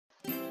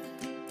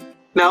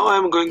Now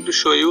I'm going to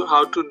show you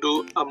how to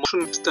do a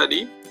motion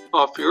study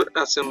of your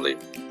assembly.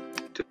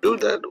 To do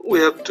that, we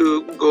have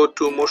to go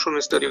to motion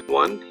study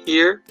 1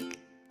 here.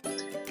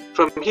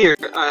 From here,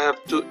 I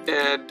have to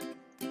add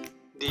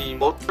the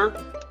motor.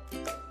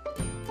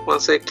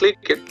 Once I click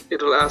it,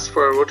 it will ask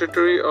for a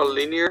rotatory or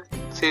linear.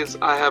 Since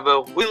I have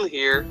a wheel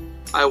here,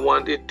 I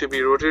want it to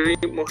be rotary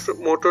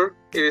motor.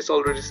 It is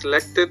already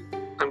selected.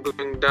 I'm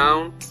going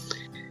down.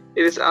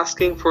 It is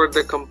asking for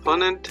the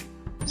component,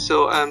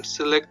 so I'm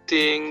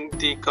selecting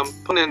the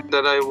component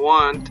that I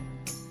want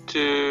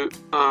to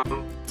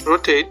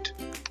rotate.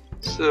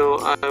 So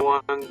I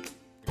want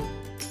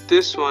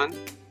this one.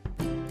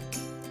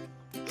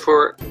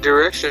 For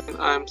direction,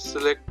 I'm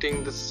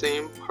selecting the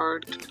same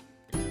part.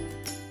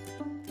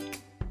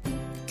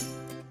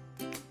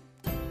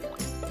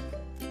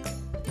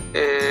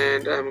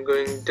 And I'm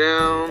going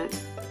down.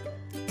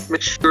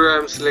 Make sure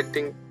I'm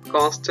selecting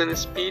constant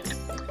speed.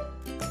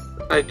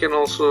 I can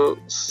also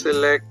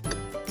select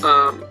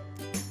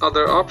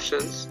other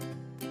options.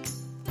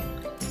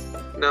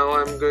 Now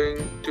I'm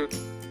going to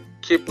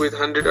keep with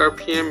 100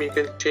 RPM. You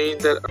can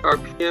change that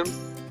RPM.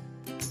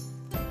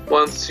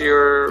 Once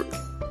you're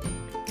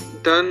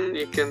done,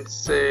 you can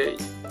say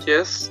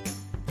yes,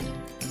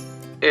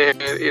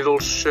 and it'll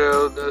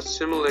show the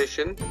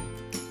simulation.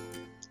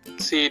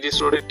 See, it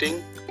is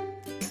rotating.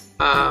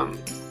 I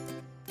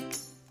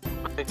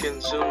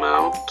can zoom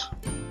out,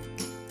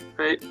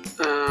 right?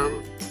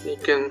 You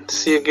can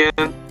see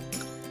again.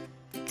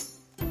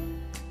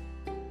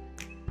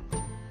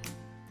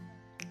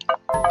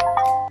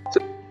 So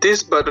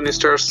this button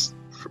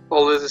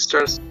always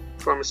starts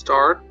from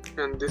start,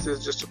 and this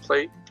is just a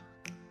play.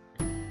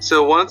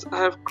 So once I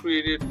have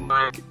created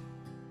my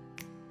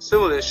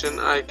simulation,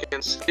 I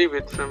can save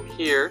it from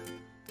here.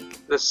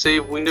 The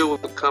save window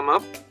will come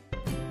up,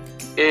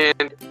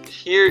 and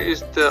here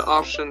is the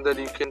option that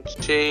you can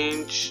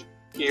change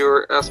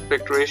your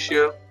aspect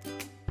ratio.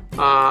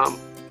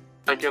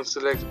 I can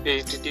select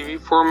HDTV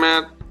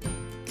format,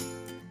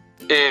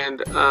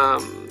 and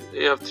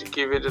you have to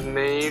give it a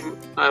name.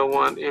 I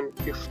want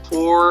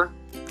MP4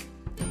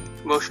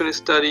 motion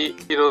study.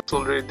 It was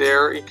already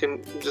there. You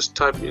can just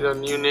type in a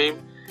new name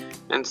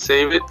and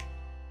save it.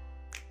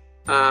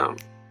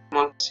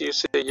 Once you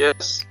say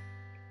yes,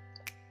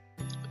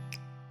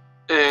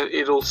 and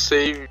it'll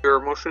save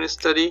your motion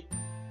study.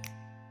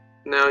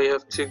 Now you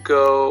have to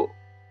go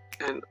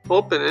and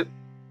open it.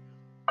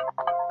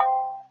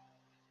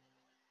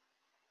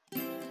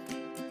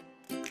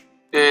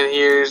 And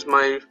here is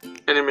my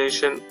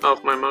animation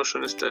of my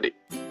motion study.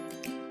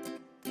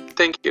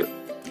 Thank you.